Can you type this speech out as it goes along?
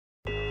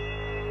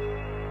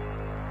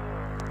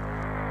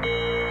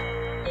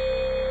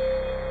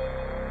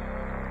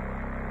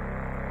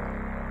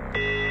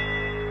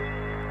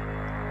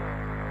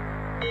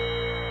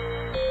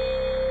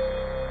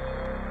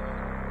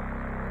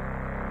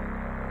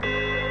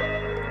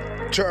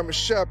German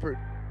Shepherd.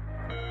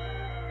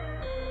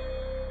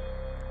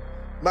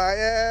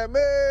 Miami.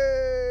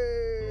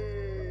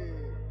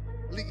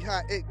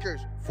 Lehigh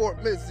Acres, Fort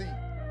Mizzy.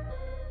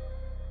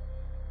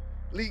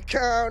 Lee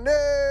County.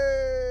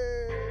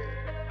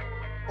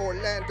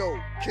 Orlando,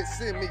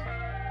 Kissimmee.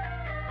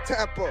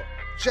 Tampa,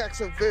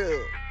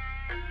 Jacksonville.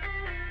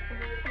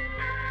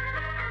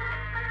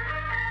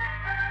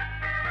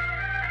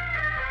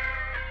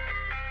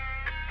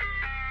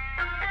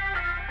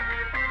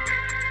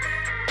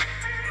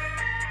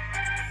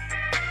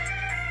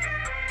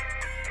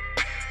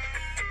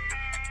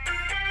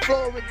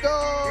 Florida.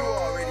 You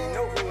already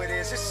know who it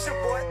is. It's your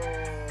boy.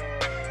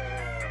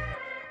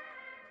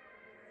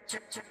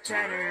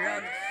 Turn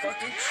around the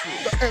fucking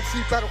truth. The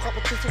MC battle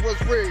competition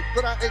was rigged,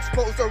 but I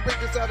exposed the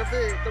riggers out of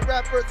it. The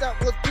rapper that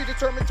was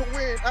predetermined to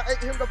win, I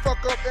ate him the fuck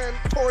up and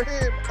tore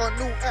him a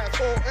new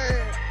asshole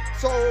and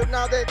so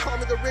now they call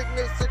me the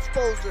rigness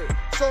exposer.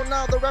 So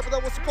now the rapper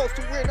that was supposed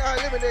to win, I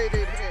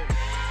eliminated him.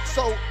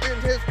 So in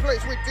his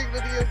place with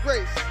dignity and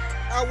grace,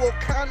 I will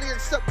kindly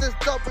accept this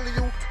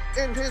W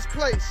in his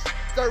place.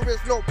 There is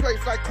no place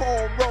like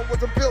home. Rome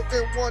wasn't built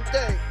in one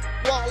day.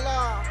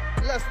 Voila,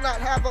 let's not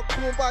have a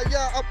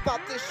kumbaya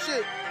about this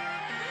shit.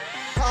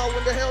 How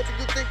in the hell do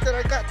you think that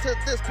I got to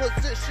this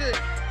position?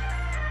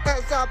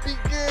 As I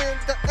begin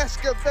the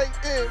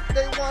excavating,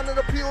 they want an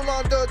appeal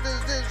on the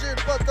decision,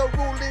 but the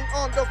ruling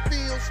on the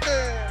field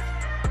stands.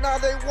 Now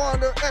they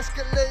want to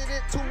escalate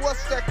it to a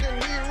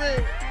second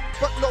hearing,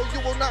 but no, you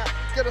will not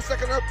get a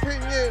second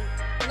opinion.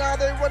 Now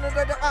they running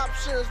out of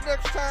options.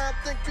 Next time,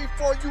 think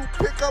before you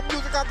pick up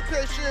music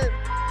occupation.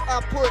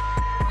 I put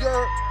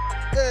your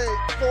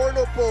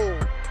vulnerable.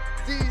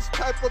 These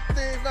type of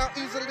things now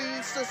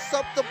easily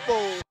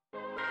susceptible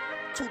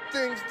to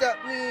things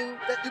that mean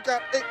that you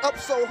got ate up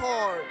so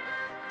hard.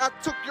 I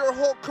took your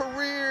whole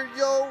career,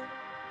 yo.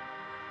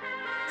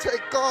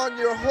 Take on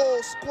your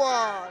whole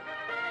squad.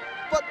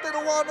 But they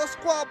don't want to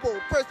squabble.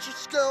 Press your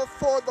skill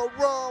for the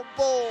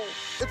rumble.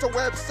 It's a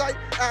website,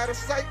 out of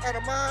sight, out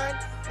of mind.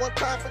 One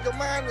time for your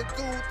mind in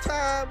due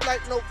time,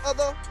 like no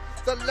other.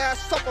 The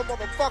last supper,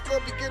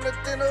 motherfucker. Begin the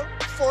dinner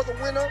for the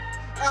winner.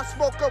 I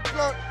smoke a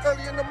blunt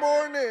early in the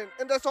morning,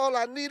 and that's all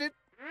I needed.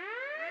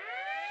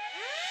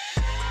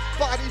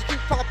 Bodies keep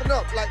popping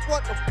up, like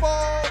what the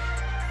fuck?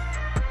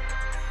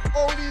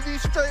 Only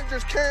these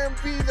strangers can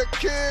be the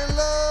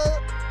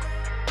killer.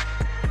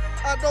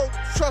 I don't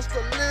trust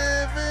a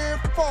living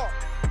fuck.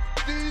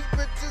 These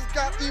bitches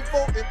got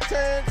evil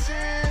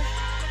intentions.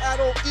 I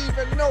don't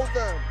even know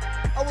them.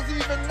 I was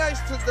even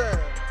nice to them,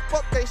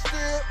 but they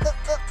still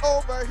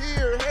over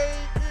here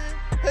hating.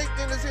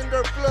 Hating is in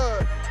their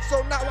blood,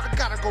 so now I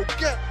gotta go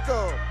get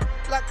them.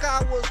 Like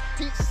I was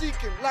heat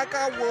seeking, like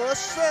I was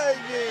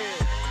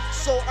saying.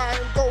 So I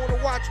am going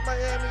to watch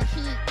Miami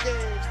Heat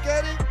games.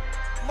 Get it?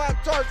 My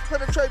darts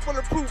penetrate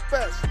bulletproof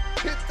vests.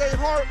 Hit their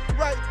heart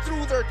right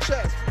through their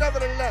chest.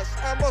 Nevertheless,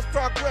 I must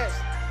progress.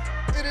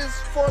 It is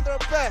for their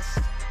best.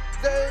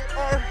 They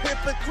are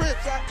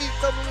hypocrites. I eat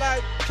them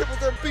like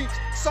kibbles and beets,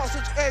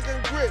 sausage, egg,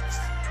 and grits.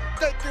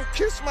 They can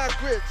kiss my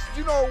grits.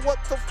 You know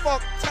what the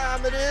fuck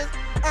time it is?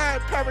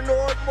 I'm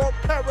paranoid, more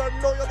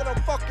paranoia than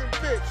a fucking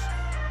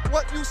bitch.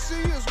 What you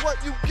see is what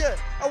you get.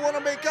 I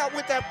wanna make out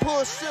with that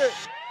pussy.